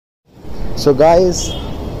So guys,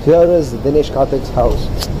 here is Dinesh Karthik's house.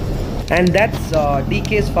 And that's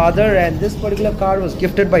DK's father, and this particular car was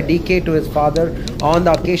gifted by DK to his father on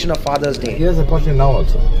the occasion of Father's Day. He has a Porsche now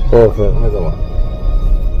also. Okay. Another one.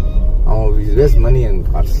 Oh, we raise money in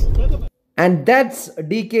cars. And that's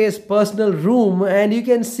DK's personal room, and you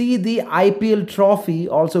can see the IPL trophy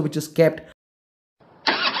also, which is kept.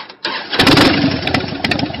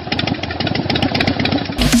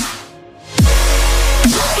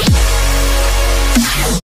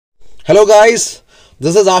 Hello guys,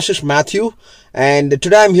 this is Ashish Matthew, and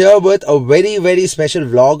today I'm here with a very special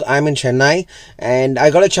vlog. I'm in Chennai and I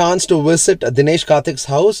got a chance to visit Dinesh Karthik's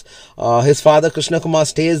house. His father Krishna Kumar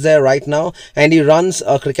stays there right now, and he runs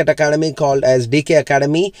a cricket academy called as DK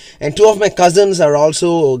Academy, and two of my cousins are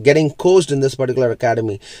also getting coached in this particular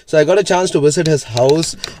academy. So I got a chance to visit his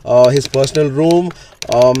house, his personal room,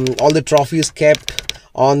 all the trophies kept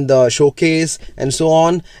on the showcase and so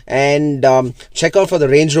on, and check out for the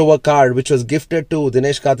Range Rover car which was gifted to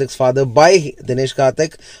Dinesh Karthik's father by Dinesh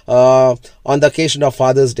Karthik on the occasion of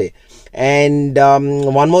Father's Day. And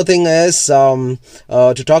one more thing is to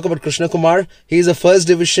talk about Krishna Kumar. He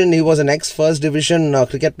was an ex-first division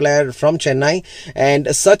cricket player from Chennai,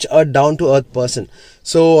 and such a down-to-earth person.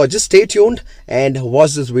 So just stay tuned and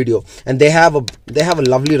watch this video. And they have a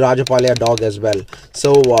lovely Rajapalia dog as well.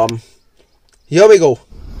 So here we go.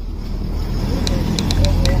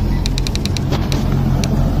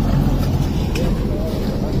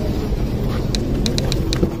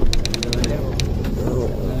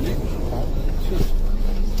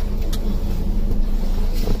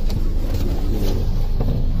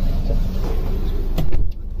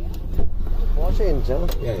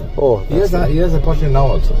 Yeah. Oh, he has a Porsche now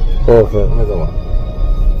also. okay. Another one.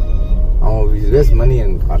 Oh, we raise money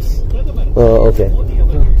in cars. Okay.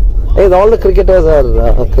 Hey, all the cricketers are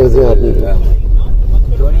crazy happy.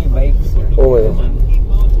 Tony bikes. Oh my God.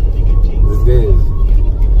 This guy is.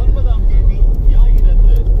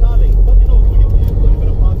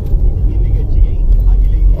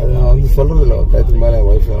 My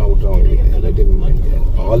wife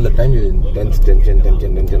all the time is tension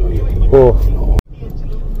only. Oh.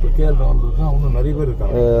 KKR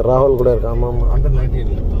Rahul கூட இருக்கான். ஆமா ஆமா. Under 19.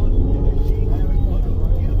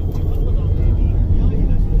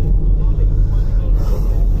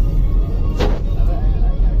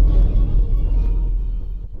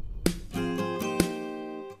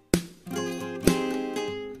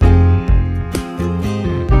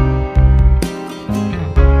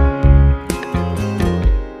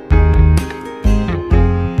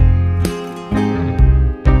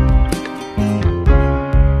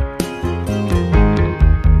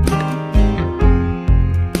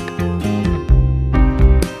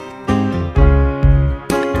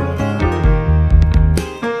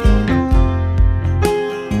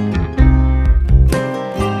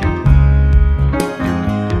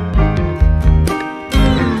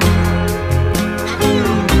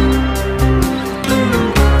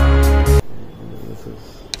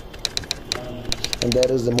 And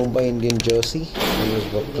there is the Mumbai Indian jersey. He was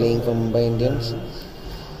playing for Mumbai Indians.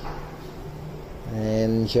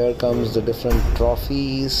 And here comes the different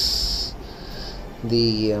trophies.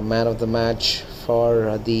 The man of the match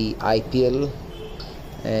for the IPL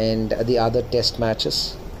and the other test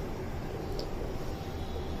matches.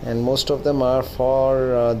 And most of them are for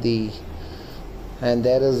and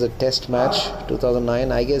there is the test match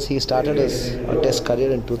 2009. I guess he started his test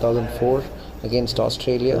career in 2004 against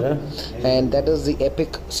Australia, and that is the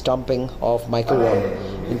epic stumping of Michael Vaughan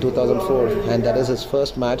in 2004, and that is his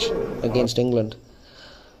first match against England.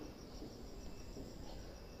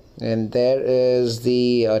 And there is the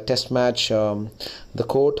test match, the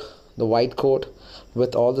coat, the white coat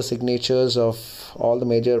with all the signatures of all the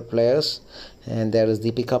major players, and there is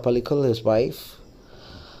Deepika Pallikal, his wife.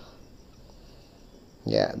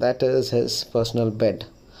 Yeah, that is his personal bed.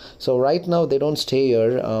 So right now they don't stay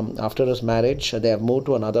here. After his marriage they have moved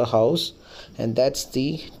to another house, and that's the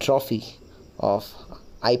trophy of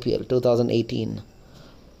IPL 2018,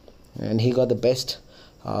 and he got the best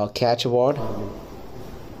catch award.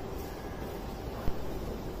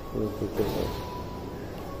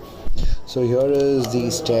 So here is the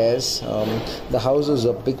stairs. The house is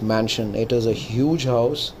a big mansion. It is a huge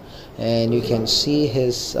house, and you can see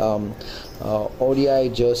his ODI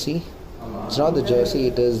jersey. It's not the jersey,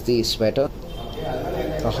 it is the sweater,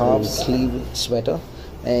 a half sleeve sweater.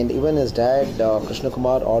 And even his dad Krishna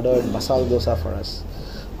Kumar ordered masala dosa for us.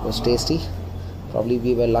 It was tasty. Probably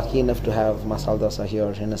we were lucky enough to have masala dosa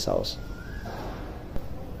here in his house.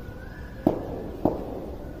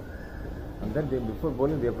 And then before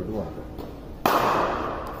bowling they have to do one.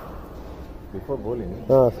 Before bowling.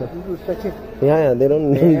 Sir. You stretch it. Yeah, they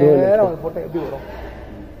don't do it.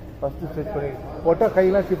 First stretch for it. Water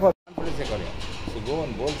kaila before. So go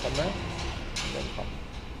and bowl somewhere. Then come.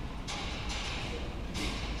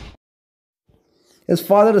 His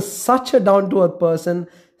father is such a down-to-earth person,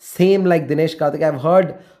 same like Dinesh Karthik. I've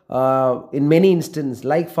heard in many instances,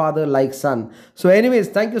 like father, like son. So anyways,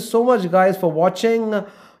 thank you so much guys for watching.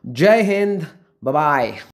 Jai Hind. Bye-bye.